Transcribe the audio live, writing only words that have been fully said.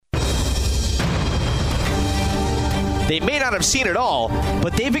They may not have seen it all,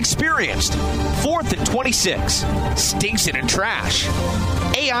 but they've experienced 4th and 26, stinks it in trash,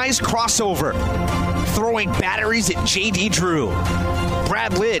 AI's crossover, throwing batteries at J.D. Drew,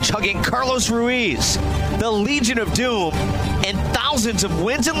 Brad Lidge hugging Carlos Ruiz, the Legion of Doom, and thousands of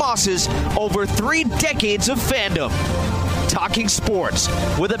wins and losses over 3 decades of fandom. Talking sports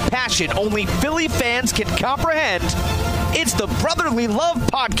with a passion only Philly fans can comprehend. It's the Brotherly Love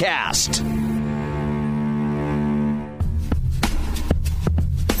Podcast.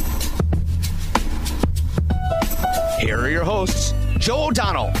 Here are your hosts, Joe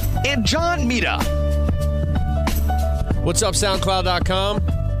O'Donnell and John Mita. What's up, SoundCloud.com?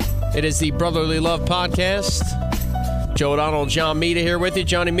 It is the Brotherly Love Podcast. Joe O'Donnell and John Mita here with you.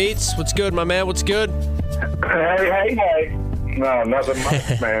 Johnny Meats, what's good, my man? What's good? Hey. No, nothing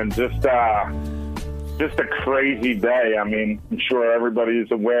much, man. Just a crazy day. I mean, I'm sure everybody is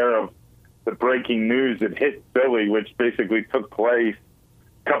aware of the breaking news that hit Philly, which basically took place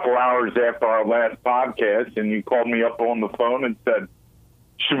a couple hours after our last podcast, and you called me up on the phone and said,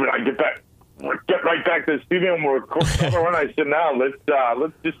 should I get right back to the studio and we'll record another one? I said, no,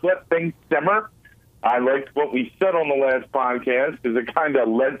 let's just let things simmer. I liked what we said on the last podcast because it kind of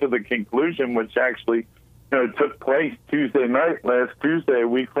led to the conclusion, which actually took place Tuesday night, last Tuesday, a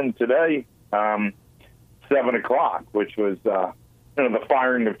week from today, 7 o'clock, which was the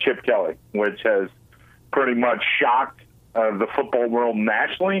firing of Chip Kelly, which has pretty much shocked the football world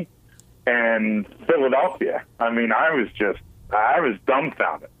nationally and Philadelphia. I mean, I was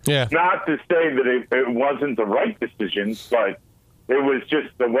dumbfounded. Yeah. Not to say that it wasn't the right decision, but it was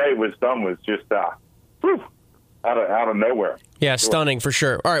just the way it was done was just out of nowhere. Yeah, stunning for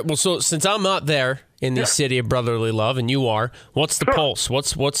sure. All right, well, so since I'm not there in the city of brotherly love, and you are, what's the pulse?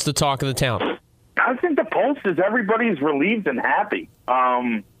 What's the talk of the town? I think the pulse is everybody's relieved and happy.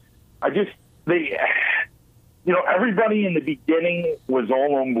 Everybody in the beginning was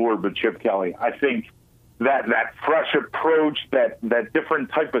all on board with Chip Kelly. I think that fresh approach, that different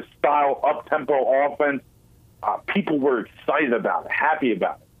type of style, up-tempo offense, people were excited about it, happy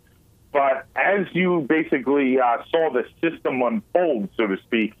about it. But as you basically saw the system unfold, so to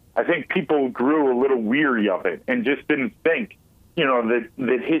speak, I think people grew a little weary of it and just didn't think,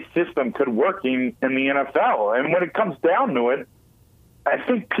 that his system could work in the NFL. And when it comes down to it, I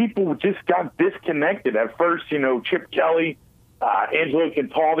think people just got disconnected. At first, Chip Kelly, Angelo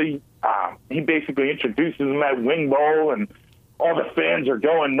Cataldi, he basically introduces them at Wing Bowl, and all the fans are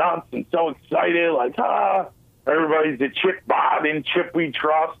going nuts and so excited, like, everybody's a Chip Bob, in Chip we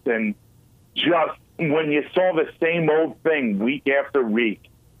trust. And just when you saw the same old thing week after week,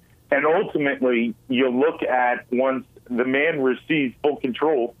 and ultimately you look at once the man receives full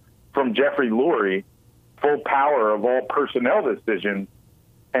control from Jeffrey Lurie, full power of all personnel decisions,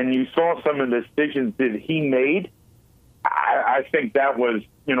 and you saw some of the decisions that he made, I think that was,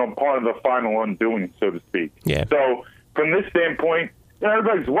 part of the final undoing, so to speak. Yeah. So from this standpoint,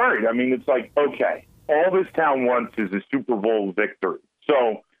 everybody's worried. I mean, it's like, okay, all this town wants is a Super Bowl victory.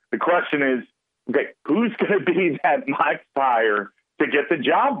 So the question is, okay, who's going to be that max hire to get the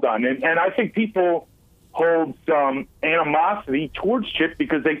job done? And I think people hold some animosity towards Chip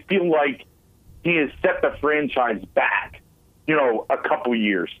because they feel like he has set the franchise back, a couple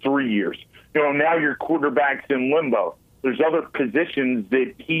years, 3 years. Now your quarterback's in limbo. There's other positions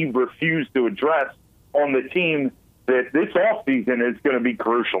that he refused to address on the team that this offseason is going to be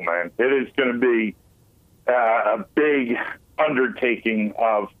crucial, man. It is going to be a big undertaking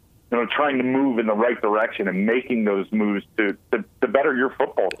of trying to move in the right direction and making those moves to better your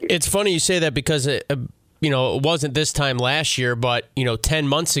football team. It's funny you say that because it wasn't this time last year, but 10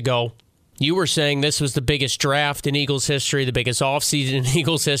 months ago, you were saying this was the biggest draft in Eagles history, the biggest offseason in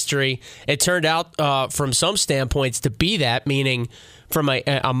Eagles history. It turned out from some standpoints to be that, meaning from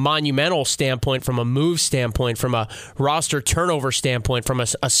a monumental standpoint, from a move standpoint, from a roster turnover standpoint, from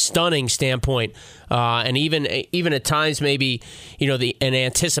a stunning standpoint, and even at times maybe an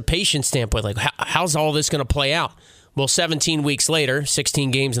anticipation standpoint, like how's all this going to play out? Well, 17 weeks later,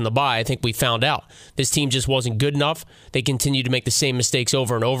 16 games in the bye, I think we found out this team just wasn't good enough. They continued to make the same mistakes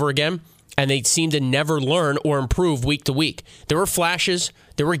over and over again, and they seemed to never learn or improve week to week. There were flashes.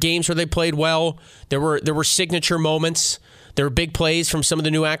 There were games where they played well. There were signature moments. There were big plays from some of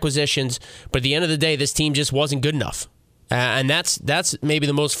the new acquisitions. But at the end of the day, this team just wasn't good enough. And that's maybe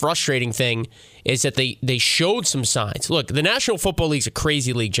the most frustrating thing is that they showed some signs. Look, the National Football League's a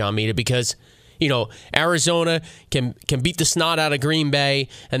crazy league, John Mita, because Arizona can beat the snot out of Green Bay,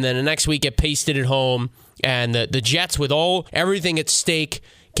 and then the next week get pasted at home. And the Jets, with everything at stake,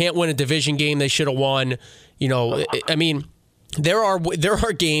 can't win a division game they should have won. I mean, There are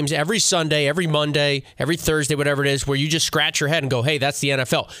games every Sunday, every Monday, every Thursday, whatever it is, where you just scratch your head and go, hey, that's the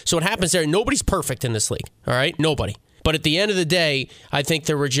NFL. So what happens there, nobody's perfect in this league, all right? Nobody. But at the end of the day, I think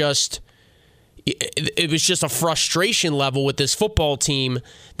it was just a frustration level with this football team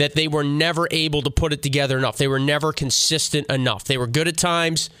that they were never able to put it together enough. They were never consistent enough. They were good at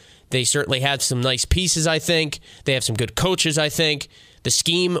times. They certainly had some nice pieces, I think. They have some good coaches, I think. The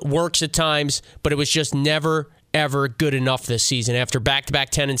scheme works at times, but it was just never, ever good enough this season. After back-to-back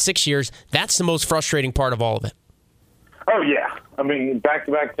 10 and 6 years, that's the most frustrating part of all of it. Oh, yeah. I mean,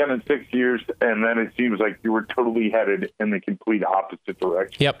 back-to-back 10 and 6 years, and then it seems like you were totally headed in the complete opposite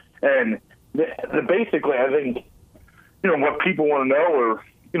direction. Yep. And basically, I think, what people want to know, or,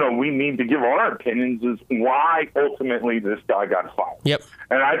 we need to give our opinions, is why ultimately this guy got fired. Yep.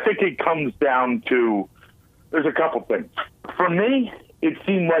 And I think it comes down to, there's a couple things. For me, it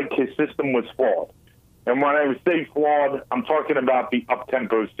seemed like his system was flawed. And when I say flawed, I'm talking about the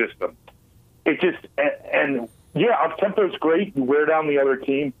up-tempo system. Up-tempo's great. You wear down the other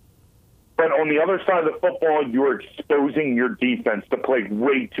team. But on the other side of the football, you're exposing your defense to play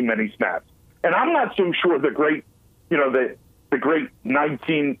way too many snaps. And I'm not so sure the great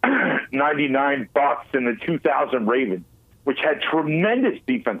 1999 Bucks and the 2000 Ravens, which had tremendous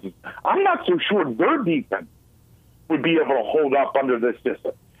defenses, I'm not so sure their defense would be able to hold up under this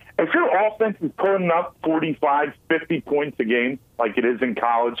system. If your offense is putting up 45, 50 points a game, like it is in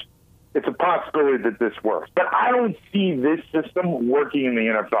college, it's a possibility that this works. But I don't see this system working in the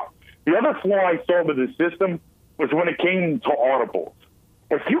NFL. The other flaw I saw with the system was when it came to audibles.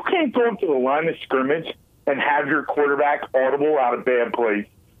 If you can't go up to the line of scrimmage and have your quarterback audible out of bad plays,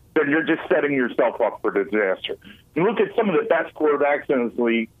 then you're just setting yourself up for disaster. You look at some of the best quarterbacks in this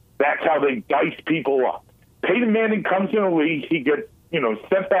league, that's how they dice people up. Peyton Manning comes in the league, he gets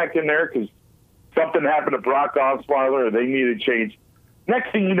sent back in there because something happened to Brock Osweiler or they needed change.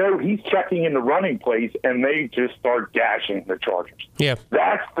 Next thing you know, he's checking in the running plays, and they just start gashing the Chargers. Yeah,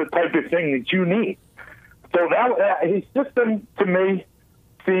 that's the type of thing that you need. So his system, to me,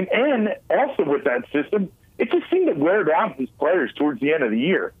 seemed, and also with that system, it just seemed to wear down his players towards the end of the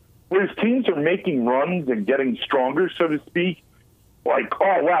year. Whereas teams are making runs and getting stronger, so to speak, like,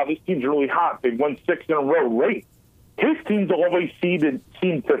 oh, wow, this team's really hot. They've won 6 in a row late. His teams always seem to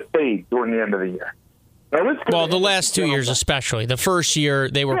fade during the end of the year. Well, the last 2 years especially. The first year,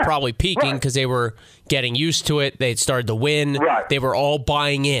 they were probably peaking because they were getting used to it. They had started to win. Right. They were all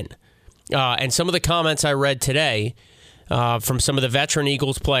buying in. And some of the comments I read today from some of the veteran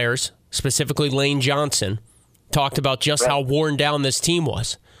Eagles players, specifically Lane Johnson, talked about just how worn down this team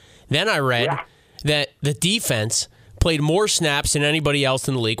was. Then I read that the defense played more snaps than anybody else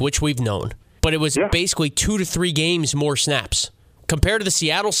in the league, which we've known. But it was basically 2 to 3 games more snaps. Compared to the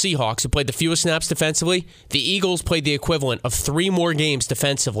Seattle Seahawks, who played the fewest snaps defensively, the Eagles played the equivalent of 3 more games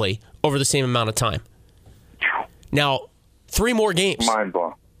defensively over the same amount of time. Now, 3 more games. Mind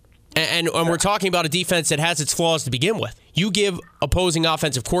blown. And we're talking about a defense that has its flaws to begin with. You give opposing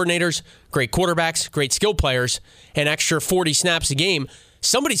offensive coordinators, great quarterbacks, great skill players, an extra 40 snaps a game,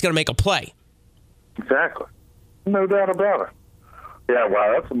 somebody's going to make a play. Exactly. No doubt about it. Yeah,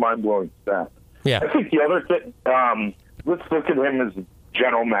 wow, that's a mind-blowing stat. Yeah. I think the other thing, let's look at him as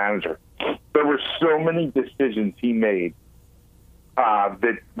general manager. There were so many decisions he made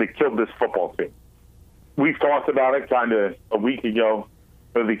that killed this football team. We've talked about it kind of a week ago.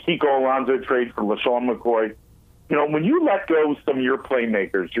 The Kiko Alonso trade for LaShawn McCoy. When you let go some of your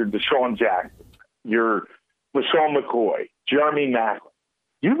playmakers, your Deshaun Jackson, your LaShawn McCoy, Jeremy Maclin,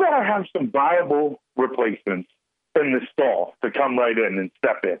 you better have some viable replacements in the stall to come right in and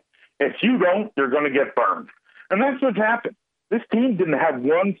step in. If you don't, you're going to get burned. And that's what happened. This team didn't have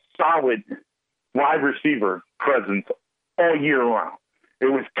one solid wide receiver presence all year long.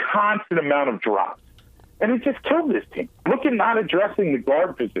 It was constant amount of drops. And it just killed this team. Look at not addressing the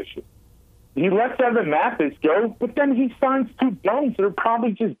guard position. He lets Evan Mathis go, but then he signs 2 bums that are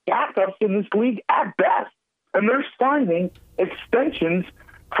probably just backups in this league at best. And they're signing extensions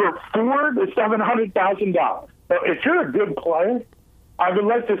for $400,000 to $700,000. Now, if you're a good player, I would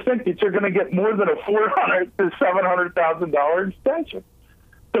like to think that you're going to get more than a $400,000 to $700,000 extension.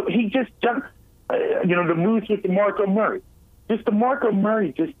 So he just, the moves with DeMarco Murray. DeMarco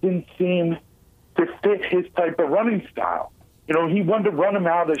Murray just didn't seem to fit his type of running style. He wanted to run him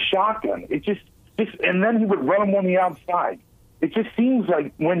out of the shotgun. And then he would run him on the outside. It just seems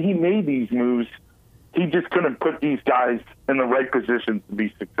like when he made these moves, he just couldn't put these guys in the right positions to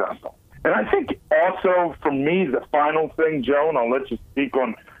be successful. And I think also, for me, the final thing, Joe, and I'll let you speak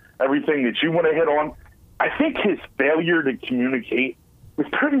on everything that you want to hit on, I think his failure to communicate was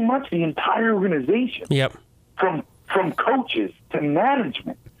pretty much the entire organization. Yep. From from coaches to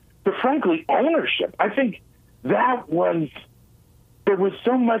management to, frankly, ownership. I think there was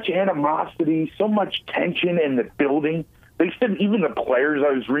so much animosity, so much tension in the building. They said even the players,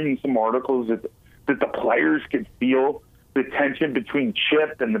 I was reading some articles that the players could feel the tension between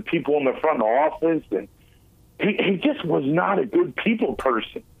Chip and the people in the front office. And he just was not a good people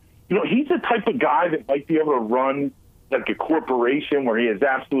person. You know, he's the type of guy that might be able to run like a corporation where he has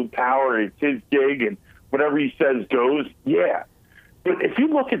absolute power. It's his gig and whatever he says goes. Yeah. But if you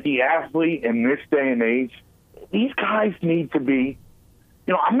look at the athlete in this day and age, these guys need to be,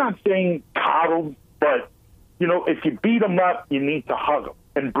 you know, I'm not saying coddled, but, you know, if you beat them up, you need to hug them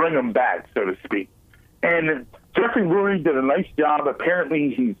and bring them back, so to speak. And Jeffrey Lurie did a nice job.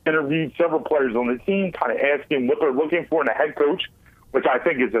 Apparently, he's interviewed several players on the team, kind of asking what they're looking for in a head coach, which I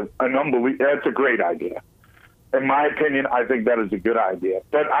think is an unbelievable. That's a great idea. In my opinion, I think that is a good idea.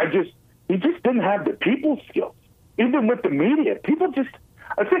 But he just didn't have the people skills. Even with the media,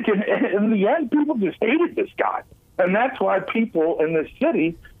 I think in the end, people just hated this guy. And that's why people in the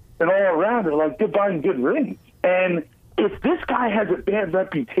city and all around are like, goodbye and good riddance. And if this guy has a bad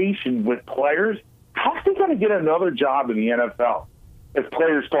reputation with players, how's he going to get another job in the NFL? If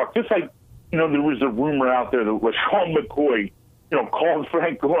players talk, just like, you know, there was a rumor out there that LaShawn McCoy, you know, called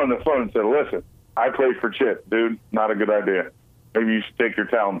Frank Gore on the phone and said, listen, I played for Chip, dude. Not a good idea. Maybe you should take your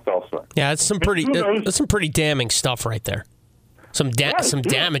talents elsewhere. Yeah, that's some pretty damning stuff right there. Some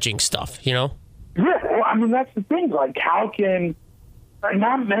damaging stuff, you know? Yeah, well, I mean, that's the thing. Like, how can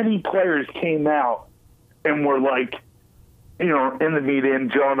not many players came out and were like, you know, in the media,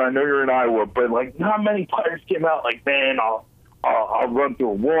 and John, I know you're in Iowa, but like, not many players came out like, man, I'll run through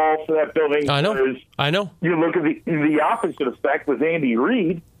a wall for that building. I know. You look at the opposite effect with Andy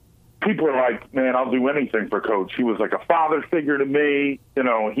Reid. People are like, man, I'll do anything for Coach. He was like a father figure to me. You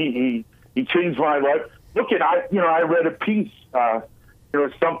know, he changed my life. Look at I read a piece,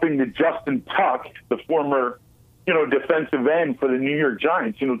 something that Justin Tuck, the former, defensive end for the New York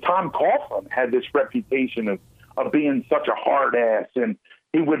Giants. Tom Coughlin had this reputation of being such a hard ass, and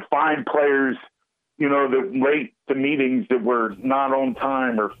he would find players, that late to meetings that were not on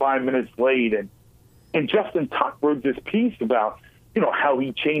time or 5 minutes late. And Justin Tuck wrote this piece about, how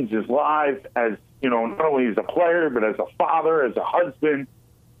he changed his life as, not only as a player, but as a father, as a husband.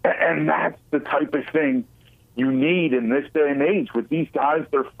 And that's the type of thing you need in this day and age with these guys,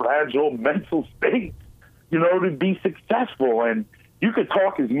 their fragile mental states, to be successful. And you could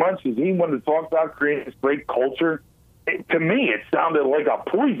talk as much as he wanted to talk about creating this great culture. To me, it sounded like a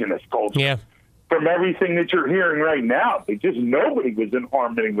poisonous culture. Yeah. From everything that you're hearing right now, nobody was in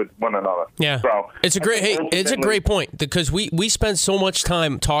harmony with one another. Yeah, so it's a great point, because we spend so much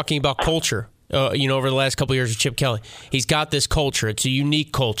time talking about culture. Over the last couple of years with Chip Kelly, he's got this culture. It's a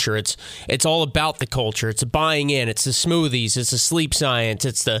unique culture. It's all about the culture. It's buying in. It's the smoothies. It's the sleep science.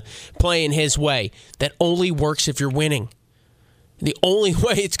 It's the playing his way. That only works if you're winning. The only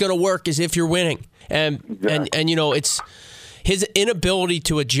way it's going to work is if you're winning. And it's. His inability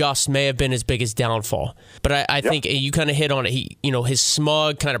to adjust may have been his biggest downfall. But I think you kind of hit on it. His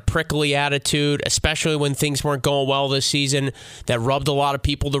smug, kind of prickly attitude, especially when things weren't going well this season, that rubbed a lot of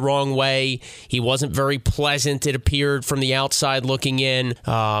people the wrong way. He wasn't very pleasant, it appeared, from the outside looking in.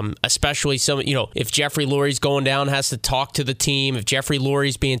 Especially if Jeffrey Lurie's going down, has to talk to the team. If Jeffrey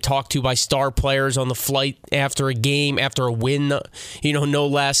Lurie's being talked to by star players on the flight after a game, after a win, no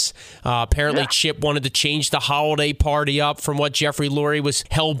less. Apparently Chip wanted to change the holiday party up from what Jeffrey Lurie was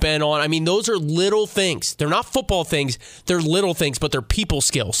hell-bent on. I mean, those are little things. They're not football things. They're little things, but they're people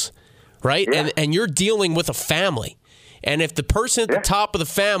skills, right? Yeah. And you're dealing with a family. And if the person at the top of the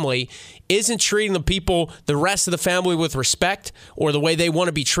family isn't treating the rest of the family with respect or the way they want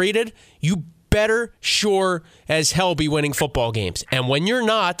to be treated, you better sure as hell be winning football games. And when you're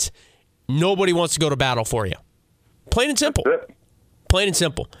not, nobody wants to go to battle for you. Plain and simple. Plain and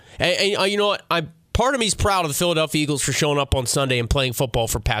simple. And you know what? Part of me is proud of the Philadelphia Eagles for showing up on Sunday and playing football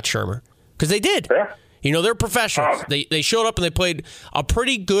for Pat Shurmur, because they did. Yeah. They're professionals. They showed up and they played a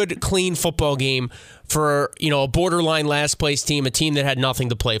pretty good, clean football game for a borderline last place team, a team that had nothing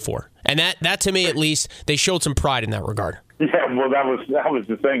to play for. And that to me, at least, they showed some pride in that regard. Yeah, well, that was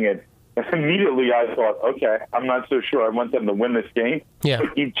the thing. And immediately I thought, okay, I'm not so sure I want them to win this game. Yeah.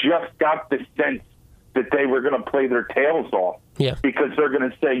 But you just got the sense that they were going to play their tails off. Yeah. Because they're going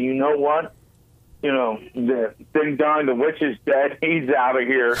to say, you know what? The Ding Dong, the witch is dead. He's out of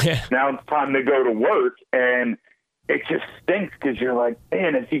here. Yeah. Now it's time to go to work. And it just stinks because you're like,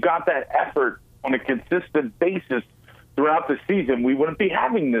 man, if you got that effort on a consistent basis throughout the season, we wouldn't be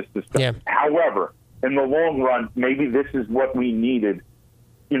having this discussion. Yeah. However, in the long run, maybe this is what we needed,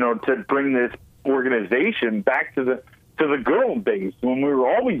 to bring this organization back to the good old days when we were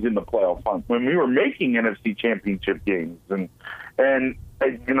always in the playoff hunt, when we were making NFC Championship games, and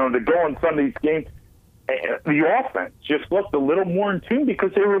you know, to go on Sunday's game, the offense just looked a little more in tune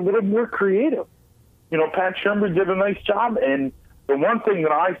because they were a little more creative. You know, Pat Shurmur did a nice job, and the one thing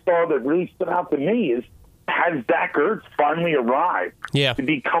that I saw that really stood out to me is, has Zach Ertz finally arrived to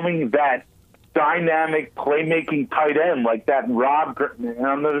becoming that dynamic playmaking tight end like that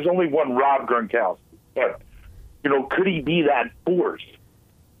there's only one Rob Gronkowski, but you know, could he be that force?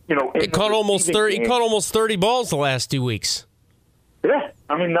 You know, he caught almost 30 balls the last 2 weeks. Yeah,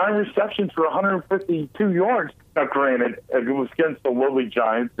 I mean, 9 receptions for 152 yards. Now, granted, it was against the lowly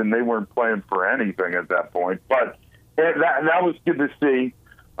Giants, and they weren't playing for anything at that point. But that was good to see.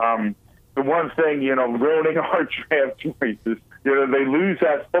 The one thing, you know, ruining our draft choices, you know, they lose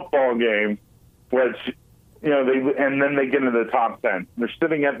that football game, which, you know, and then they get into the top 10. They're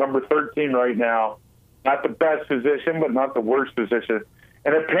sitting at number 13 right now. Not the best position, but not the worst position.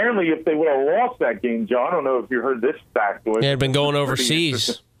 And apparently, if they would have lost that game, Joe, I don't know if you heard this fact. They had been going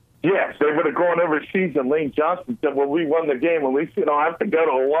overseas. Yes, they would have gone overseas, and Lane Johnson said, well, we won the game. At least you don't have to go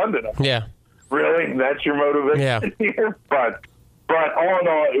to London. Yeah. Really? That's your motivation here? But all in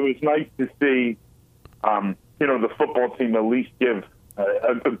all, it was nice to see, you know, the football team at least give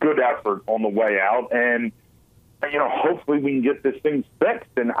a good effort on the way out. And, you know, hopefully we can get this thing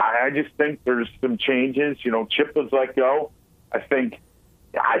fixed. And I just think there's some changes. You know, Chip was let go. I think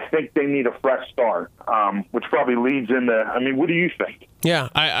they need a fresh start, which probably leads into, I mean, what do you think? Yeah,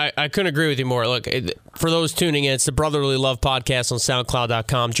 I couldn't agree with you more. Look, for those tuning in, it's the Brotherly Love Podcast on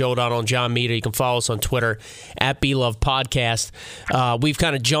SoundCloud.com. Joe O'Donnell and John Mita. You can follow us on Twitter at BLovePodcast. We've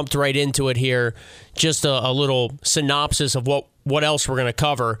kind of jumped right into it here. Just a little synopsis of what else we're going to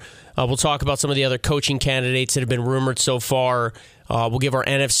cover. We'll talk about some of the other coaching candidates that have been rumored so far. We'll give our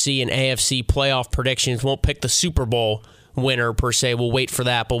NFC and AFC playoff predictions. Won't pick the Super Bowl winner per se. We'll wait for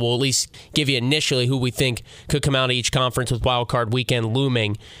that, but we'll at least give you initially who we think could come out of each conference with Wild Card Weekend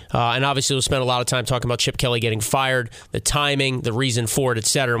looming. And obviously we'll spend a lot of time talking about Chip Kelly getting fired, the timing, the reason for it,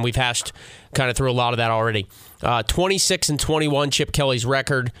 etc. And we've hashed kind of through a lot of that already. 26-21 Chip Kelly's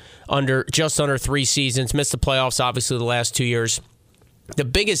record, just under 3 seasons. Missed the playoffs obviously the last 2 years. The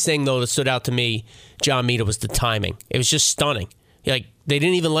biggest thing though that stood out to me, John Mita, was the timing. It was just stunning. Like, they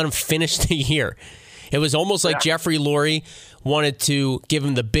didn't even let him finish the year. It was almost like Jeffrey Lurie wanted to give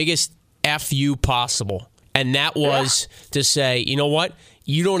him the biggest FU possible. And that was to say, you know what?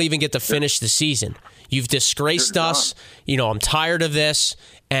 You don't even get to finish the season. You've disgraced us. You know, I'm tired of this.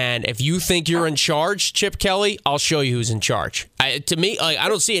 And if you think you're in charge, Chip Kelly, I'll show you who's in charge. To me, I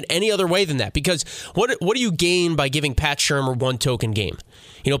don't see it any other way than that. Because what do you gain by giving Pat Shurmur one token game?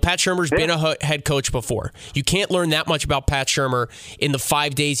 You know, Pat Shurmur's been a head coach before. You can't learn that much about Pat Shurmur in the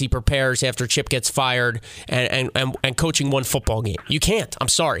 5 days he prepares after Chip gets fired and coaching one football game. You can't. I'm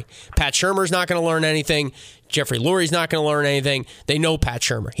sorry. Pat Shurmur's not going to learn anything. Jeffrey Lurie's not going to learn anything. They know Pat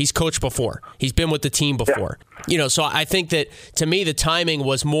Shurmur. He's coached before. He's been with the team before. You know, so I think that, to me, the timing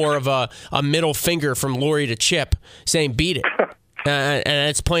was more of a middle finger from Lurie to Chip saying, beat it. And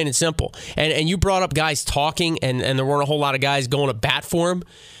it's plain and simple. And you brought up guys talking, and there weren't a whole lot of guys going to bat for him.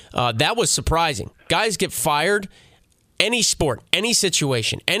 That was surprising. Guys get fired, any sport, any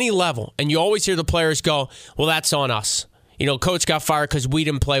situation, any level, and you always hear the players go, well, that's on us. You know, coach got fired because we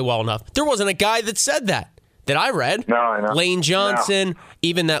didn't play well enough. There wasn't a guy that said that I read. No, I know. Lane Johnson,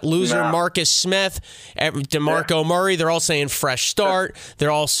 even that loser Marcus Smith, DeMarco Murray, they're all saying fresh start. They're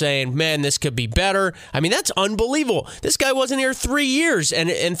all saying, man, this could be better. I mean, that's unbelievable. This guy wasn't here 3 years,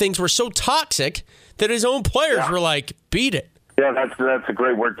 and things were so toxic that his own players were like, beat it. Yeah, that's a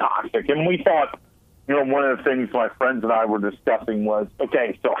great word, toxic. And we thought, you know, one of the things my friends and I were discussing was,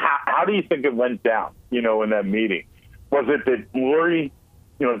 okay, so how do you think it went down, you know, in that meeting? Was it that Lurie,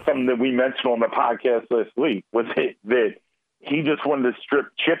 you know, something that we mentioned on the podcast last week, was it that he just wanted to strip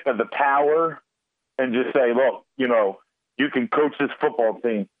Chip of the power and just say, look, you know, you can coach this football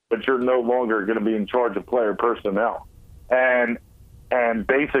team, but you're no longer going to be in charge of player personnel. And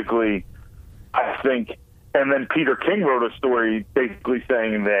basically, I think, and then Peter King wrote a story basically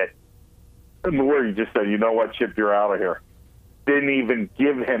saying that Lurie just said, you know what, Chip, you're out of here. Didn't even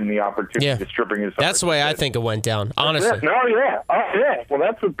give him the opportunity to stripping his. That's the way I think it went down, honestly. Well,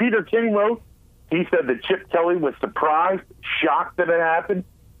 that's what Peter King wrote. He said that Chip Kelly was surprised, shocked that it happened.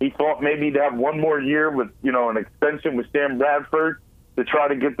 He thought maybe he'd have one more year with, you know, an extension with Sam Bradford to try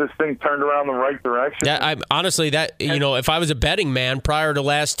to get this thing turned around the right direction. Honestly, you know, if I was a betting man prior to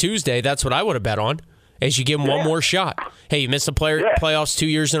last Tuesday, that's what I would have bet on. is you give them one more shot. Hey, you missed the playoffs 2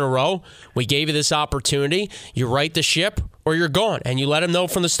 years in a row. We gave you this opportunity. You right the ship or you're gone. And you let them know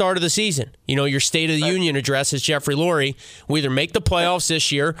from the start of the season. You know, your State of the Union address is Jeffrey Lurie. We either make the playoffs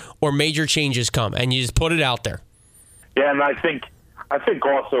this year or major changes come. And you just put it out there. Yeah, and I think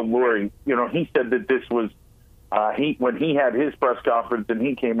also Lurie, you know, he said that this was when he had his press conference and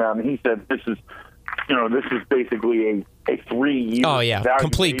he came out and he said this is basically a 3-year. Oh yeah,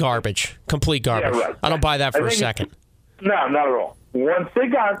 complete garbage. Yeah, right. I don't buy that for a second. No, not at all. Once they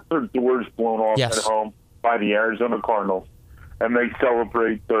got their doors blown off at home by the Arizona Cardinals, and they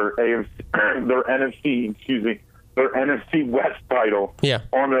celebrate their NFC West title. Yeah,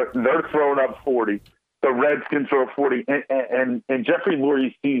 they're throwing up 40. The Reds can throw 40, and Jeffrey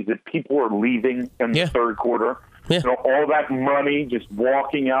Lurie sees that people are leaving in the third quarter. Yeah. You know, all that money just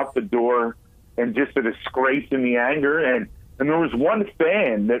walking out the door, and just a disgrace in the anger. And there was one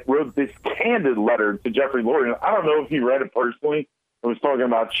fan that wrote this candid letter to Jeffrey Lurie. I don't know if he read it personally. It was talking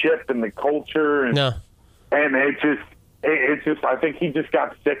about Chip and the culture, and it just I think he just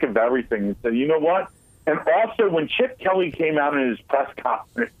got sick of everything and said, you know what? And also, when Chip Kelly came out in his press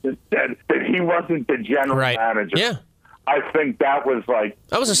conference and said that he wasn't the general manager, I think that was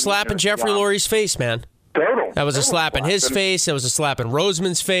a slap in Jeffrey Lurie's face, man. Total. That was a slap in his face. That was a slap in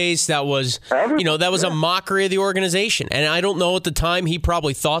Roseman's face. That was, that was a mockery of the organization. And I don't know at the time he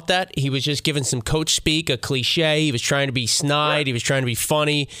probably thought that. He was just giving some coach speak, a cliche. He was trying to be snide. He was trying to be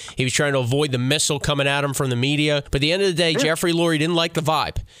funny. He was trying to avoid the missile coming at him from the media. But at the end of the day, Jeffrey Lurie didn't like the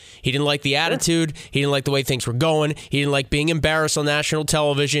vibe. He didn't like the attitude. He didn't like the way things were going. He didn't like being embarrassed on national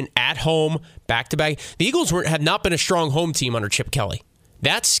television, at home, back-to-back. The Eagles have not been a strong home team under Chip Kelly.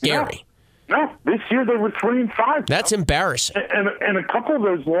 That's scary. No, this year they were 3-5. That's embarrassing. And a couple of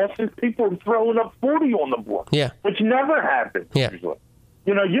those losses, people were throwing up 40 on the board. Yeah. Which never happens usually.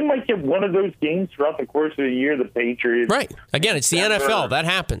 You know, you might get one of those games throughout the course of the year, the Patriots. Right. Again, it's the NFL. That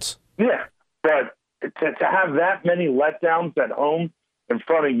happens. Yeah. But to have that many letdowns at home in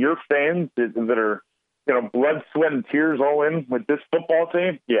front of your fans that are, blood, sweat, and tears all in with this football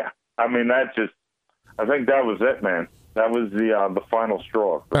team, I mean, I think that was it, man. That was the final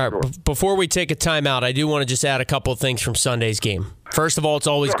straw. All right, before we take a timeout, I do want to just add a couple of things from Sunday's game. First of all, it's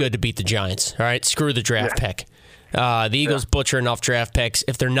always good to beat the Giants. All right, screw the draft pick. The Eagles butcher enough draft picks.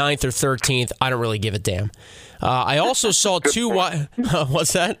 If they're 9th or 13th, I don't really give a damn. I also saw two wide.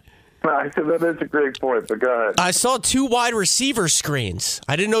 What's that? No, I said that is a great point, but go ahead. I saw 2 wide receiver screens.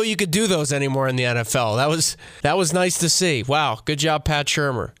 I didn't know you could do those anymore in the NFL. That was nice to see. Wow, good job, Pat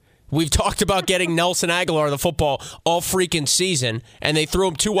Shurmur. We've talked about getting Nelson Aguilar the football all freaking season, and they threw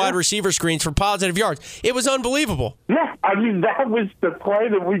him 2 wide receiver screens for positive yards. It was unbelievable. Yeah, I mean, that was the play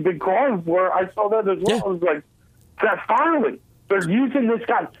that we've been calling for. I saw that as well. I was like, that finally, they're using this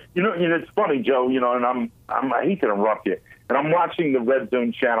guy. It's funny, Joe, and I hate to interrupt you, and I'm watching the Red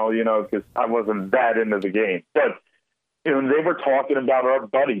Zone channel, because I wasn't that into the game. But, they were talking about our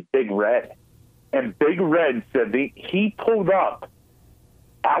buddy, Big Red. And Big Red said he pulled up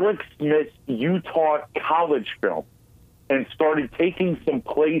Alex Smith's Utah college film and started taking some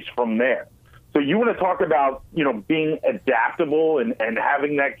plays from there. So you want to talk about, being adaptable and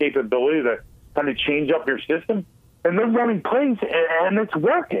having that capability to kind of change up your system? And they're running plays, and it's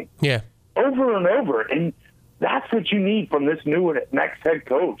working. Yeah. Over and over. And that's what you need from this next head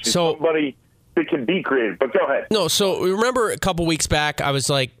coach. So, somebody that can be creative. But go ahead. No, so remember a couple weeks back, I was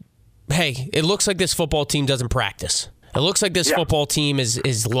like, hey, it looks like this football team doesn't practice. It looks like this football team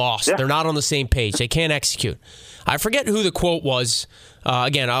is lost. Yeah. They're not on the same page. They can't execute. I forget who the quote was.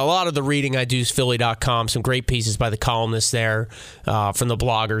 Again, a lot of the reading I do is Philly.com. Some great pieces by the columnists there, from the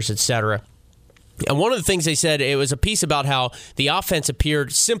bloggers, etc. And one of the things they said, it was a piece about how the offense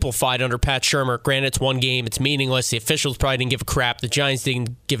appeared simplified under Pat Shurmur. Granted, it's one game. It's meaningless. The officials probably didn't give a crap. The Giants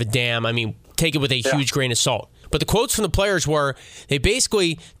didn't give a damn. I mean, take it with a huge grain of salt. But the quotes from the players were, they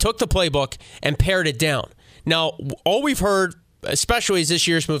basically took the playbook and pared it down. Now, all we've heard, especially as this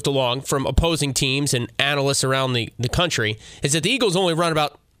year's moved along, from opposing teams and analysts around the country, is that the Eagles only run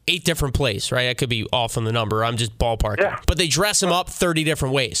about 8 different plays, right? I could be off on the number. I'm just ballparking. Yeah. But they dress them up 30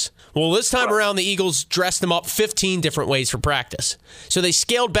 different ways. Well, this time around, the Eagles dressed them up 15 different ways for practice. So they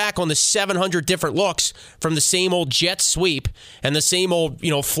scaled back on the 700 different looks from the same old jet sweep and the same old,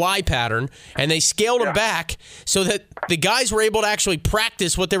 fly pattern, and they scaled them back so that the guys were able to actually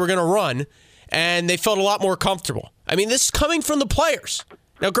practice what they were going to run, and they felt a lot more comfortable. I mean, this is coming from the players.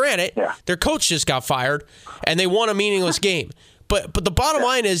 Now, granted, their coach just got fired, and they won a meaningless game. But the bottom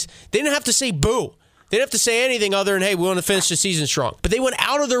line is, they didn't have to say boo. They didn't have to say anything other than, hey, we want to finish the season strong. But they went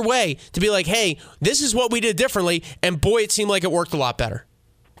out of their way to be like, hey, this is what we did differently, and boy, it seemed like it worked a lot better.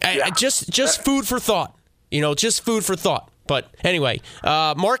 Just food for thought. Just food for thought. But anyway,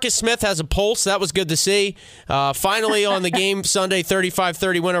 Marcus Smith has a pulse. That was good to see. Finally on the game Sunday,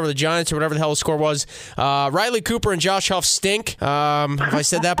 35-30 win over the Giants or whatever the hell the score was. Riley Cooper and Josh Huff stink. Have I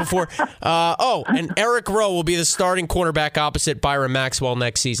said that before? And Eric Rowe will be the starting cornerback opposite Byron Maxwell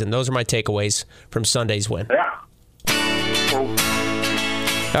next season. Those are my takeaways from Sunday's win. Yeah.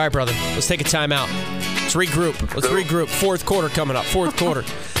 All right, brother. Let's take a timeout. Let's regroup. Fourth quarter coming up. All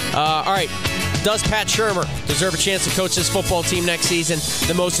right. Does Pat Shurmur deserve a chance to coach this football team next season?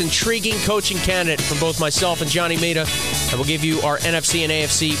 The most intriguing coaching candidate from both myself and Johnny Mita. And we'll give you our NFC and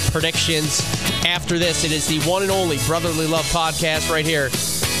AFC predictions after this. It is the one and only Brotherly Love podcast right here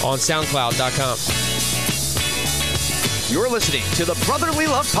on SoundCloud.com. You're listening to the Brotherly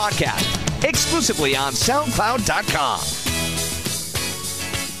Love podcast, exclusively on SoundCloud.com.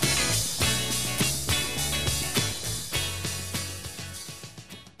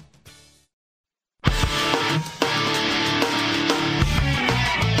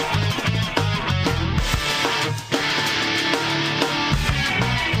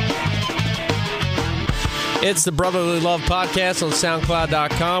 It's the Brotherly Love podcast on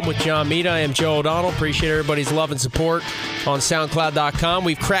SoundCloud.com with John Mita. I am Joe O'Donnell. Appreciate everybody's love and support on SoundCloud.com.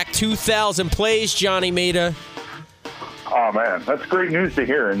 We've cracked 2,000 plays, Johnny Mita. Oh, man, that's great news to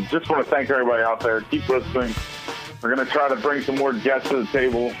hear. And just want to thank everybody out there. Keep listening. We're going to try to bring some more guests to the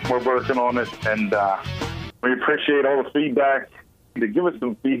table. We're working on it, and we appreciate all the feedback. To give us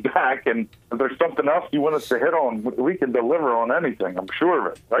some feedback, and if there's something else you want us to hit on, we can deliver on anything. I'm sure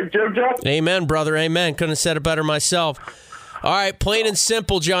of it. Right, JoJo? Amen, brother. Amen. Couldn't have said it better myself. All right, plain and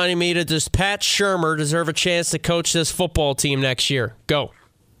simple, Johnny Mita. Does Pat Shurmur deserve a chance to coach this football team next year? Go.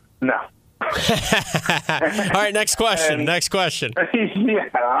 No. All right, next question. Yeah,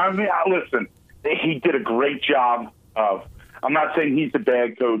 I mean, listen, he did a great job of, I'm not saying he's a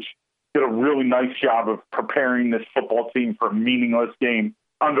bad coach, did a really nice job of preparing this football team for a meaningless game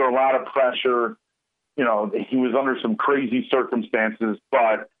under a lot of pressure. He was under some crazy circumstances,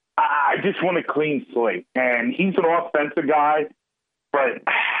 but I just want a clean slate. And he's an offensive guy, but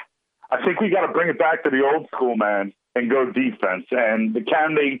I think we got to bring it back to the old school, man, and go defense. And the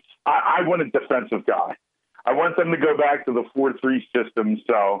candidates, I want a defensive guy. I want them to go back to the 4-3 system.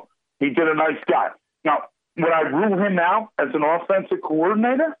 So he did a nice guy. Now, would I rule him out as an offensive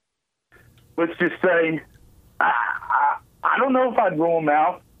coordinator? Let's just say, I don't know if I'd rule him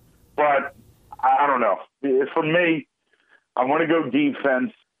out, but I don't know. For me, I want to go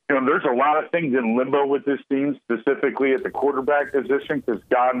defense. There's a lot of things in limbo with this team, specifically at the quarterback position, because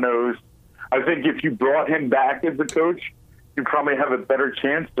God knows. I think if you brought him back as a coach, you probably have a better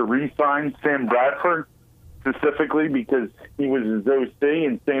chance to re-sign Sam Bradford, specifically because he was his OC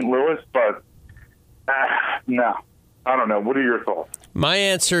in St. Louis. But no, I don't know. What are your thoughts? My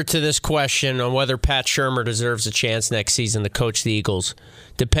answer to this question on whether Pat Shurmur deserves a chance next season to coach the Eagles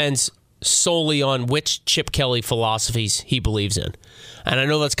depends solely on which Chip Kelly philosophies he believes in. And I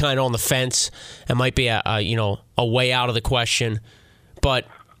know that's kind of on the fence. It might be a way out of the question. But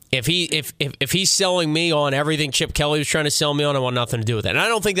if he's selling me on everything Chip Kelly was trying to sell me on, I want nothing to do with it. And I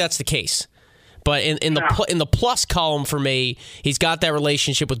don't think that's the case. But in the plus column for me, he's got that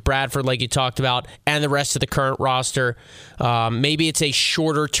relationship with Bradford, like you talked about, and the rest of the current roster. Maybe it's a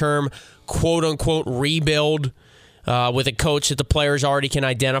shorter term, quote unquote, rebuild with a coach that the players already can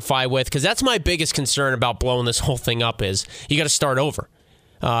identify with. Because that's my biggest concern about blowing this whole thing up is you got to start over.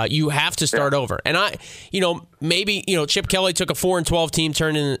 You have to start over. And maybe Chip Kelly took a 4-12 team,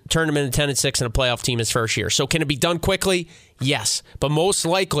 turned them into 10-6 and a playoff team his first year. So can it be done quickly? Yes. But most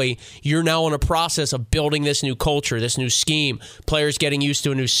likely, you're now in a process of building this new culture, this new scheme, players getting used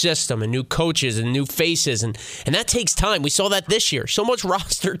to a new system and new coaches and new faces. And that takes time. We saw that this year. So much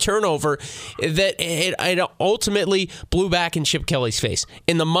roster turnover that it ultimately blew back in Chip Kelly's face.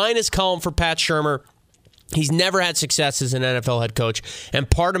 In the minus column for Pat Shurmur, he's never had success as an NFL head coach. And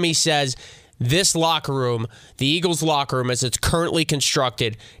part of me says this locker room, the Eagles locker room as it's currently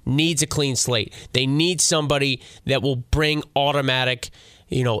constructed, needs a clean slate. They need somebody that will bring automatic,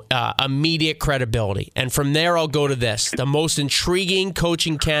 immediate credibility. And from there, I'll go to this. The most intriguing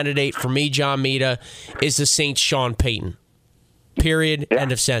coaching candidate for me, John Mita, is the Saints' Sean Payton. Period. Yeah.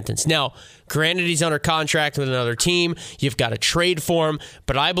 End of sentence. Now, granted, he's under contract with another team. You've got to trade for him.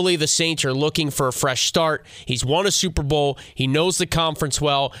 But I believe the Saints are looking for a fresh start. He's won a Super Bowl. He knows the conference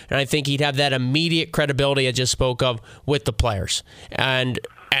well. And I think he'd have that immediate credibility I just spoke of with the players. And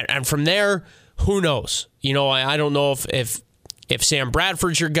from there, who knows? I don't know if If Sam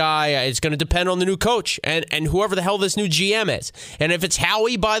Bradford's your guy, it's going to depend on the new coach and whoever the hell this new GM is. And if it's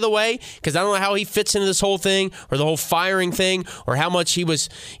Howie, by the way, because I don't know how he fits into this whole thing or the whole firing thing or how much he was,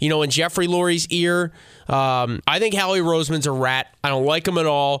 in Jeffrey Lurie's ear. I think Howie Roseman's a rat. I don't like him at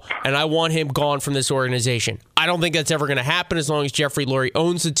all, and I want him gone from this organization. I don't think that's ever going to happen as long as Jeffrey Lurie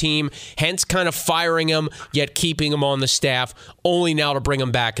owns the team, hence kind of firing him, yet keeping him on the staff, only now to bring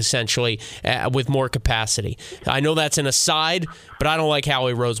him back, essentially, with more capacity. I know that's an aside, but I don't like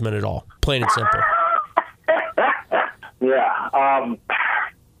Howie Roseman at all, plain and simple. Yeah.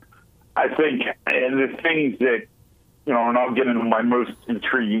 I think, and the things that, and I'll get into my most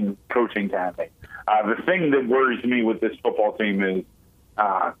intriguing coaching candidate. The thing that worries me with this football team is,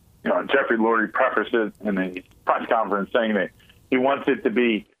 Jeffrey Lurie prefaced it in a press conference saying that he wants it to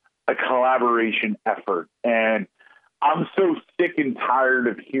be a collaboration effort. And I'm so sick and tired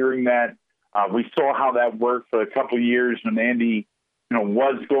of hearing that. We saw how that worked for a couple of years when Andy,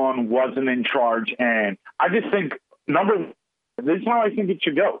 was gone, wasn't in charge. And I just think, this is how I think it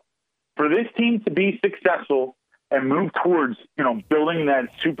should go. For this team to be successful and move towards, building that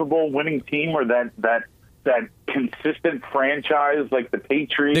Super Bowl winning team or that consistent franchise like the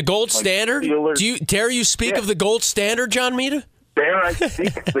Patriots. The gold standard? Dare you speak of the gold standard, John Mita? Dare I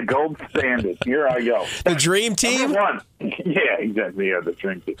speak the gold standard? Here I go. The dream team? Number one. Yeah, exactly. Yeah, the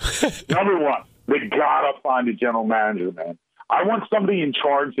dream team. Number one, they got to find a general manager, man. I want somebody in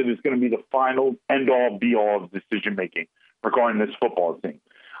charge that is going to be the final end-all, be-all of decision-making regarding this football team.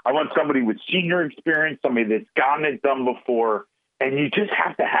 I want somebody with senior experience, somebody that's gotten it done before, and you just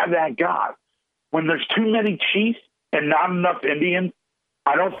have to have that guy. When there's too many Chiefs and not enough Indians,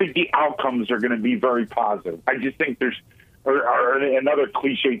 I don't think the outcomes are going to be very positive. I just think there's, or another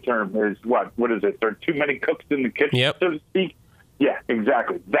cliche term is what is it? There are too many cooks in the kitchen, so to speak. Yeah,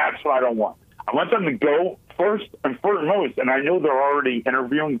 exactly. That's what I don't want. I want them to go first and foremost, and I know they're already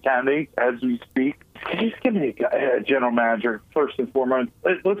interviewing candidates as we speak. Just give me a general manager first and foremost.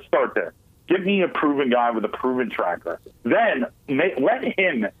 Let's start there. Give me a proven guy with a proven track record. Then let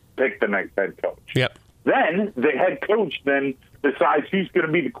him pick the next head coach. Yep. Then the head coach then decides who's going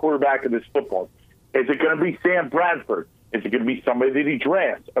to be the quarterback of this football. Is it going to be Sam Bradford? Is it going to be somebody that he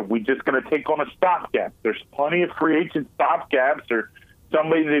drafts? Are we just going to take on a stopgap? There's plenty of free agent stopgaps or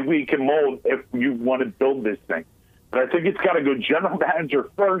somebody that we can mold if you want to build this thing. But I think it's got to go general manager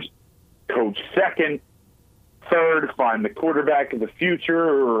first, coach second, third, find the quarterback of the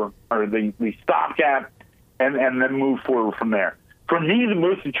future or the stopgap, and then move forward from there. For me, the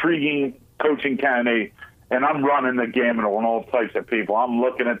most intriguing coaching candidate, and I'm running the gamut on all types of people. I'm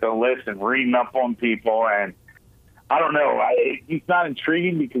looking at the list and reading up on people, and I don't know. He's not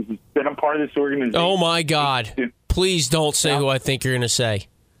intriguing because he's been a part of this organization. Oh, my God. Please don't say who I think you're going to say.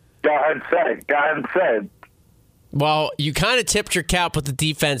 Go ahead and say it. Well, you kind of tipped your cap with the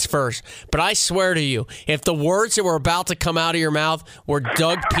defense first, but I swear to you, if the words that were about to come out of your mouth were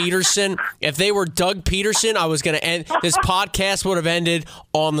Doug Peterson, if they were Doug Peterson, I was going to end. This podcast would have ended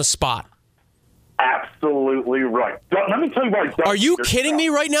on the spot. Absolutely right. Let me tell you why. Are you kidding me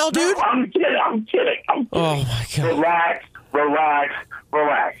right now, dude? No, I'm kidding. Oh, my God.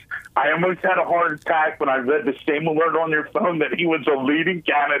 Relax. I almost had a heart attack when I read the same alert on your phone that he was a leading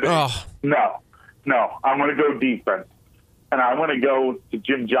candidate. Oh. No, I'm going to go defense. And I want to go to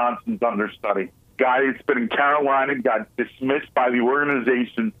Jim Johnson's understudy. Guy that's been in Carolina, got dismissed by the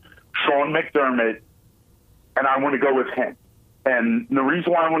organization, Sean McDermott, and I want to go with him. And the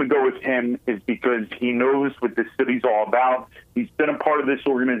reason why I want to go with him is because he knows what this city's all about. He's been a part of this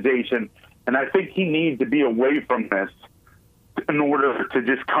organization, and I think he needs to be away from this in order to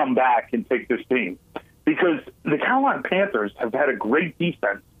just come back and take this team. Because the Carolina Panthers have had a great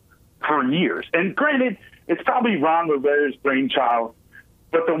defense for years. And granted, it's probably Ron Rivera's brainchild,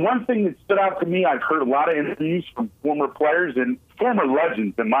 but the one thing that stood out to me, I've heard a lot of interviews from former players and former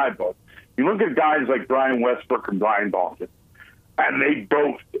legends in my book. You look at guys like Brian Westbrook and Brian Dawkins, and they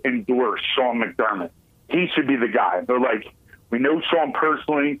both endorse Sean McDermott. He should be the guy. They're like, we know Sean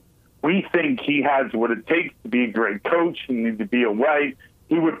personally. We think he has what it takes to be a great coach. He needs to be away.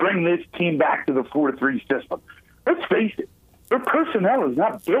 He would bring this team back to the 4-3 system. Let's face it. Their personnel is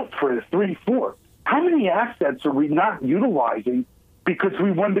not built for the 3-4. How many assets are we not utilizing because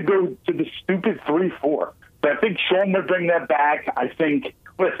we wanted to go to the stupid 3-4? But I think Sean would bring that back. I think,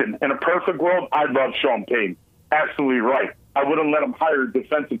 listen, in a perfect world, I'd love Sean Payton. Absolutely right. I wouldn't let him hire a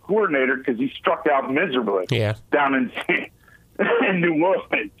defensive coordinator because he struck out miserably down in New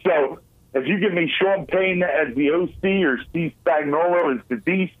Orleans. So if you give me Sean Payton as the OC or Steve Spagnuolo as the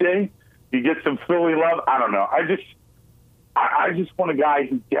DC, you get some Philly love. I don't know. I just want a guy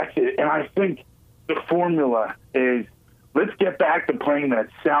who gets it. And I think the formula is Let's get back to playing that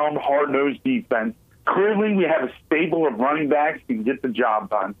sound, hard-nosed defense. Clearly, we have a stable of running backs who can get the job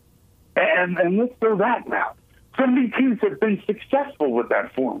done. And let's go that route. So many teams have been successful with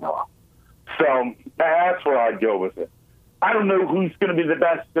that formula. So that's where I'd go with it. I don't know who's going to be the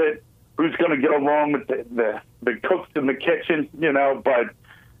best fit, who's going to get along with the cooks in the kitchen, but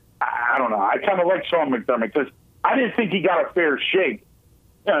I don't know. I kind of like Sean McDermott because I didn't think he got a fair shake.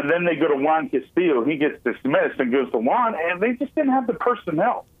 And then they go to Juan Castillo. He gets dismissed and goes to Juan, and they just didn't have the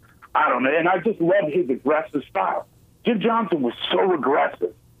personnel. I don't know. And I just love his aggressive style. Jim Johnson was so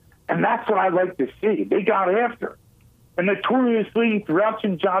aggressive. And that's what I like to see. They got after. And notoriously, throughout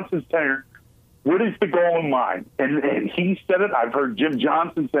Jim Johnson's tenure, what is the goal in mind? And he said it. I've heard Jim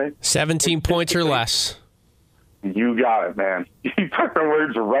Johnson say 17 points or less. You got it, man. You took the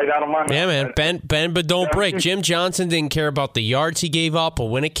words right out of my mouth. Yeah, man. Bend but don't break. Jim Johnson didn't care about the yards he gave up, but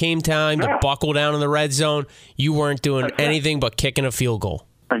when it came time to buckle down in the red zone, you weren't doing anything but kicking a field goal.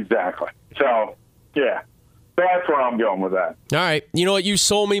 Exactly. So, yeah. That's where I'm going with that. All right. You know what? You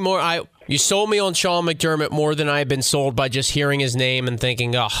sold me more. You sold me on Sean McDermott more than I had been sold by just hearing his name and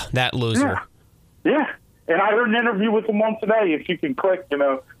thinking, oh, that loser. Yeah. And I heard an interview with him on today. If you can click,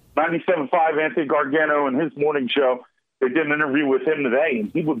 97.5 Anthony Gargano and his morning show, they did an interview with him today, and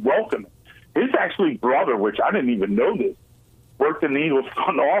he would welcome it. His actually brother, which I didn't even know this, worked in the Eagles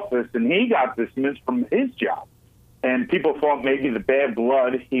front office, and he got dismissed from his job. And people thought maybe the bad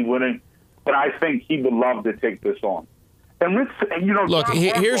blood, he wouldn't. But I think he would love to take this on. And let's, look.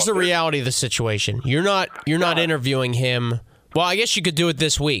 Here's the reality of the situation. You're not interviewing him. Well, I guess you could do it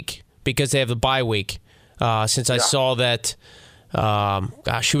this week because they have the bye week. Since I saw that,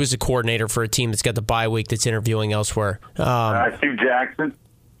 who was the coordinator for a team that's got the bye week that's interviewing elsewhere? Hugh Jackson.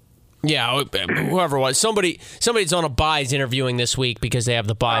 Yeah, whoever it was. Somebody's on a bye is interviewing this week because they have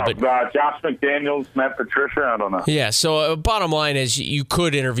the bye. But Josh McDaniels, Matt Patricia, I don't know. Yeah, so bottom line is you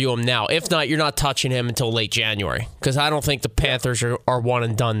could interview him now. If not, you're not touching him until late January because I don't think the Panthers are one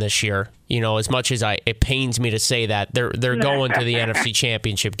and done this year. As much as it pains me to say that, they're going to the NFC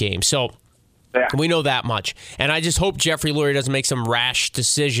Championship game. So we know that much. And I just hope Jeffrey Lurie doesn't make some rash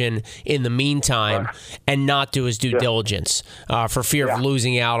decision in the meantime and not do his due diligence for fear of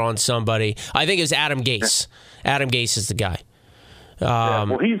losing out on somebody. I think it was Adam Gase. Adam Gase is the guy.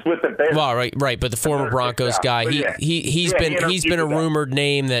 Well, he's with the Bears. Well, right, but the former Broncos guy. He's been a rumored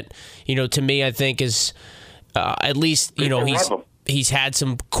name that, to me, I think is at least, he's had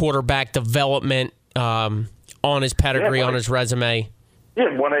some quarterback development on his pedigree, on his resume.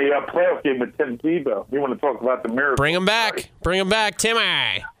 Yeah, won a playoff game with Tim Tebow. You want to talk about the miracle? Bring him back. Bring him back,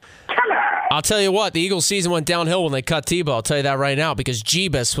 Timmy. I'll tell you what, the Eagles season went downhill when they cut Tebow. I'll tell you that right now because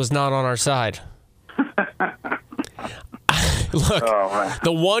Jeebus was not on our side. Look,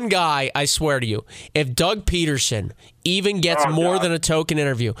 the one guy, I swear to you, if Doug Peterson even gets more than a token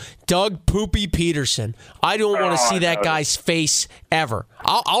interview, Doug Poopy Peterson, I don't want to see that guy's face ever.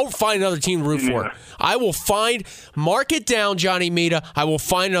 I'll find another team to root for. I will mark it down, Johnny Mita, I will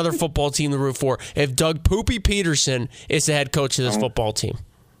find another football team to root for if Doug Poopy Peterson is the head coach of this football team.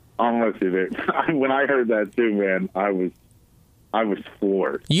 I'm with you there. When I heard that too, man, I was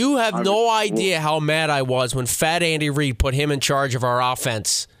floored. You have no idea how mad I was when Fat Andy Reid put him in charge of our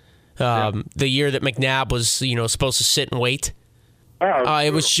offense the year that McNabb was, supposed to sit and wait.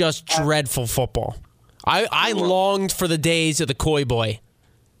 It was just dreadful football. I longed for the days of the Coy Boy.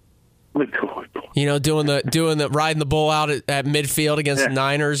 The Coy Boy. Doing the riding the bull out at midfield against the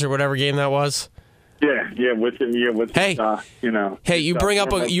Niners or whatever game that was. Hey, you bring up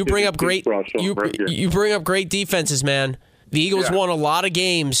great defenses, man. The Eagles won a lot of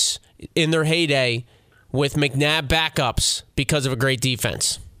games in their heyday with McNabb backups because of a great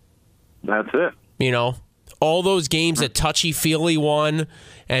defense. That's it. All those games that Touchy-Feely won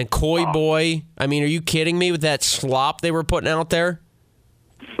and Coy Boy. I mean, are you kidding me with that slop they were putting out there?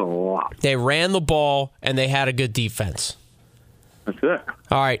 Slop. They ran the ball and they had a good defense. That's it.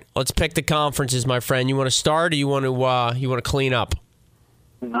 All right, let's pick the conferences, my friend. You want to start or you want to clean up?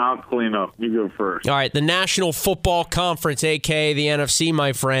 I'll clean up. You go first. All right, the National Football Conference, a.k.a. the NFC,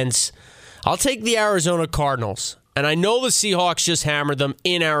 my friends. I'll take the Arizona Cardinals. And I know the Seahawks just hammered them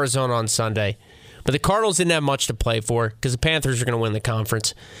in Arizona on Sunday. But the Cardinals didn't have much to play for because the Panthers are going to win the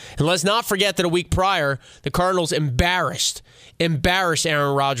conference. And let's not forget that a week prior, the Cardinals embarrassed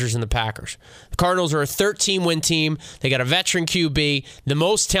Aaron Rodgers and the Packers. The Cardinals are a 13-win team. They got a veteran QB, the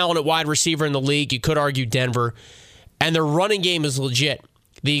most talented wide receiver in the league. You could argue Denver. And their running game is legit.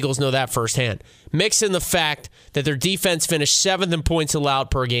 The Eagles know that firsthand. Mix in the fact that their defense finished 7th in points allowed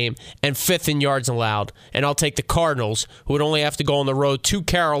per game and 5th in yards allowed. And I'll take the Cardinals, who would only have to go on the road to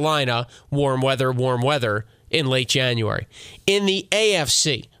Carolina, warm weather, in late January. In the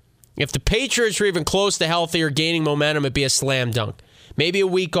AFC, if the Patriots were even close to healthy or gaining momentum, it'd be a slam dunk. Maybe a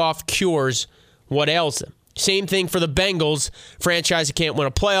week off cures what ails them. Same thing for the Bengals, franchise that can't win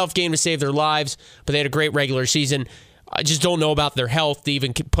a playoff game to save their lives, but they had a great regular season. I just don't know about their health to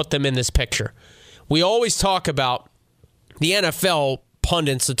even put them in this picture. We always talk about the NFL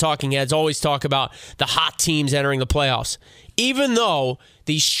pundits, the talking heads, always talk about the hot teams entering the playoffs. Even though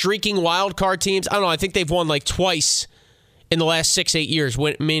these streaking wild card teams, I don't know, I think they've won like twice in the last 6-8 years,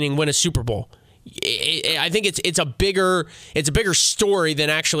 meaning win a Super Bowl. I think it's a bigger story than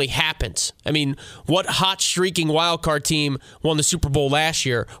actually happens. I mean, what hot streaking wild card team won the Super Bowl last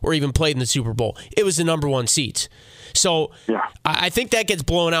year or even played in the Super Bowl? It was the number one seeds. So yeah. I think that gets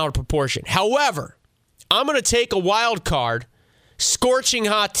blown out of proportion. However, I'm going to take a wild card, scorching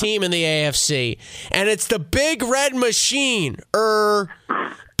hot team in the AFC, and it's the Big Red Machine.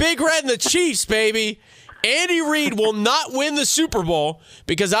 Big Red and the Chiefs, baby. Andy Reid will not win the Super Bowl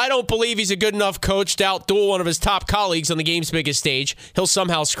because I don't believe he's a good enough coach to outduel one of his top colleagues on the game's biggest stage. He'll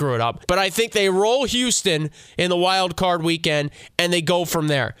somehow screw it up. But I think they roll Houston in the wild card weekend, and they go from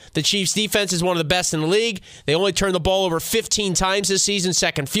there. The Chiefs' defense is one of the best in the league. They only turned the ball over 15 times this season,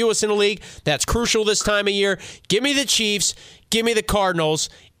 second fewest in the league. That's crucial this time of year. Give me the Chiefs. Give me the Cardinals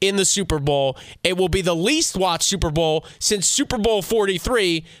in the Super Bowl. It will be the least watched Super Bowl since Super Bowl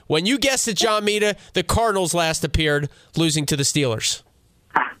 43, when you guessed it, John Mita, the Cardinals last appeared, losing to the Steelers.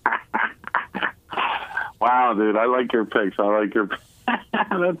 Wow, dude, I like your picks.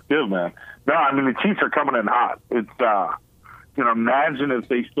 That's good, man. No, I mean, the Chiefs are coming in hot. It's, imagine if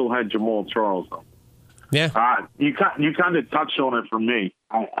they still had Jamal Charles. Yeah. You kind of touched on it for me.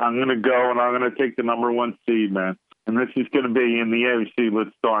 I'm going to go and I'm going to take the number one seed, man. And this is going to be in the AFC.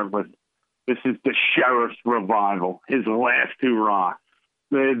 Let's start with, this is the Sheriff's revival, his last hurrah.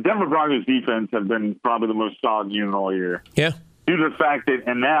 The Denver Broncos defense have been probably the most solid unit all year. Yeah. Due to the fact that,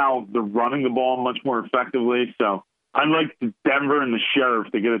 and now they're running the ball much more effectively. So I like the Denver and the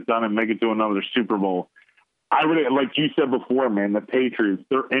Sheriff to get it done and make it to another Super Bowl. I would, like you said before, man, the Patriots,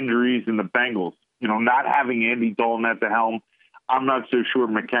 their injuries, and the Bengals, not having Andy Dalton at the helm, I'm not so sure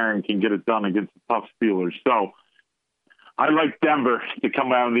McCarron can get it done against the tough Steelers. So I like Denver to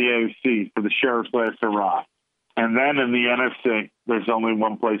come out of the AFC for the Sheriff's last hurrah. And then in the NFC, there's only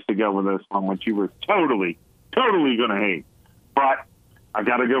one place to go with this one, which you were totally going to hate. But I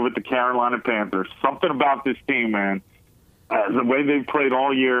got to go with the Carolina Panthers. Something about this team, man. The way they've played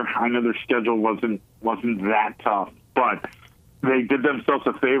all year, I know their schedule wasn't that tough, but they did themselves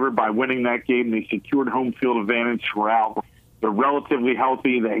a favor by winning that game. They secured home field advantage throughout. They're relatively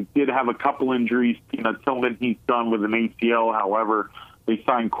healthy. They did have a couple injuries. Tillman, he's done with an ACL. However, they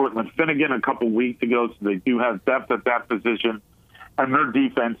signed Cortland Finnegan a couple weeks ago, so they do have depth at that position. And their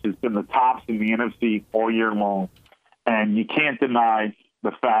defense has been the tops in the NFC all year long. And you can't deny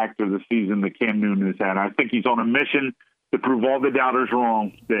the fact of the season that Cam Newton has had. I think he's on a mission to prove all the doubters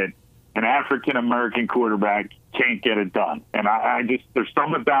wrong that an African-American quarterback can't get it done. And I just, there's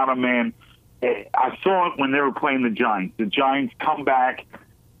something about him, man. I saw it when they were playing the Giants. The Giants come back,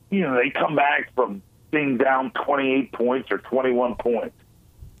 they come back from being down 28 points or 21 points.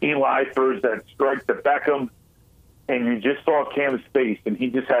 Eli throws that strike to Beckham, and you just saw Cam's face, and he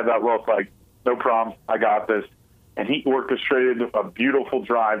just had that look like, no problem, I got this. And he orchestrated a beautiful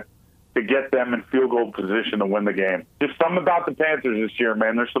drive to get them in field goal position to win the game. Just something about the Panthers this year,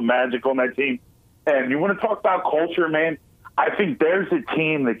 man. There's some magic on that team. And you want to talk about culture, man? I think there's a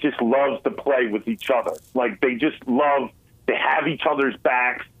team that just loves to play with each other. Like, they just love to have each other's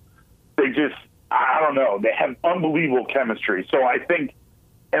backs. They just, I don't know, they have unbelievable chemistry. So I think,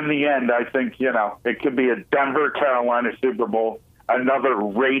 in the end, it could be a Denver-Carolina Super Bowl, another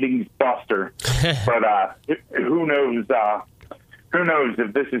ratings buster. But who knows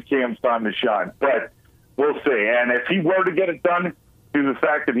if this is Cam's time to shine. But we'll see. And if he were to get it done, due to the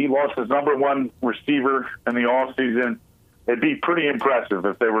fact that he lost his number one receiver in the offseason, it'd be pretty impressive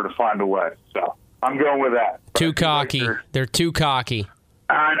if they were to find a way. So I'm going with that. Too cocky. They're too cocky.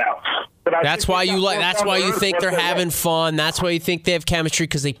 I know. But that's why you think they're having fun. That's why you think they have chemistry,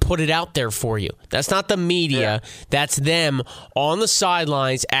 because they put it out there for you. That's not the media. Yeah. That's them on the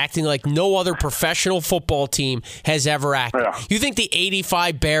sidelines acting like no other professional football team has ever acted. Yeah. You think the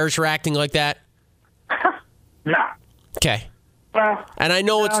 85 Bears are acting like that? Nah. Okay. And I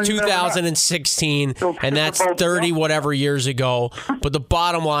know it's 2016, and that's 30 whatever years ago. But the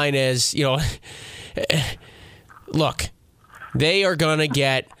bottom line is, look, they are going to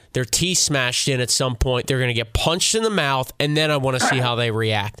get their teeth smashed in at some point. They're going to get punched in the mouth, and then I want to see how they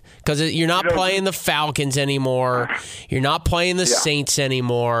react. Because you're not playing the Falcons anymore. You're not playing the Saints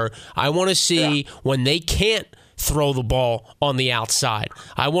anymore. I want to see when they can't throw the ball on the outside.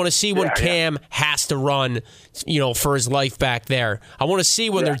 I want to see when Cam has to run, for his life back there. I want to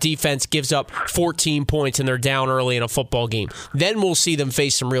see when their defense gives up 14 points and they're down early in a football game. Then we'll see them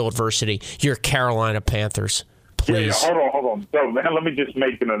face some real adversity. Your Carolina Panthers, please. Yeah, hold on. So, man, let me just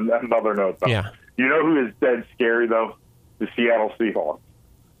make another note, though. Yeah. You know who is dead scary, though? The Seattle Seahawks.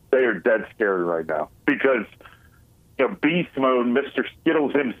 They are dead scary right now because beast mode, Mr.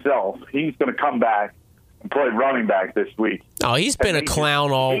 Skittles himself, he's going to come back and play running back this week. Oh, he's been a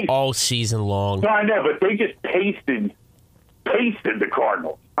clown all season long. No, I know, but they just pasted the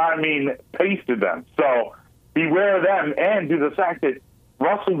Cardinals. I mean, pasted them. So beware of them, and due to the fact that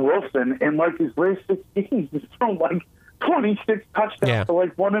Russell Wilson, in his last 6 games, has thrown 26 touchdowns to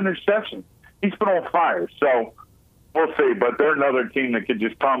 1 interception. He's been on fire. So we'll see. But they're another team that could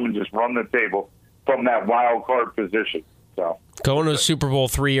just come and just run the table from that wild card position. So going to the Super Bowl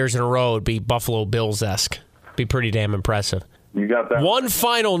 3 years in a row would be Buffalo Bills-esque. Be pretty damn impressive. You got that. One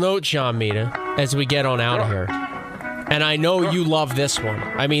final note, John Mita, as we get on out of here. And I know you love this one.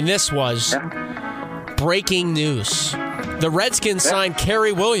 I mean, this was breaking news. The Redskins signed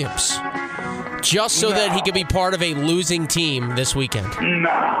Kerry Williams just so that he could be part of a losing team this weekend. No.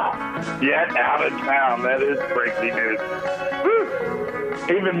 Yet out of town. That is breaking news. Woo.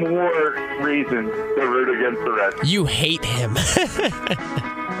 Even more reason to root against the Redskins. You hate him.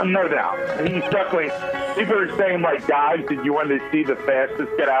 No doubt. He's definitely, people are saying, guys, did you want to see the fastest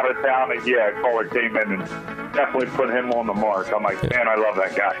get out of town? And caller came in and definitely put him on the mark. I'm like, man, I love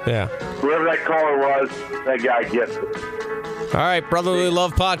that guy. Yeah. Whoever that caller was, that guy gets it. All right, Brotherly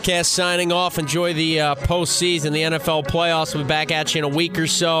Love Podcast signing off. Enjoy the postseason, the NFL playoffs. We'll be back at you in a week or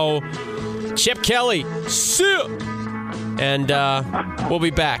so. Chip Kelly, see ya. And we'll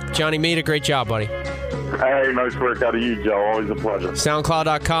be back. Johnny Mita, great job, buddy. Hey, nice work out of you, Joe. Always a pleasure.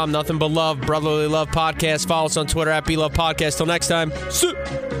 SoundCloud.com, Nothing But Love, Brotherly Love Podcast. Follow us on Twitter at BLovePodcast. Till next time, see ya.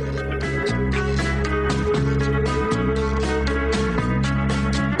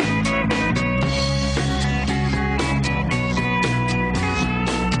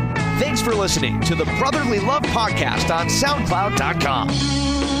 Thanks for listening to the Brotherly Love Podcast on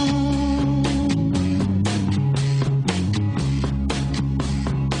SoundCloud.com.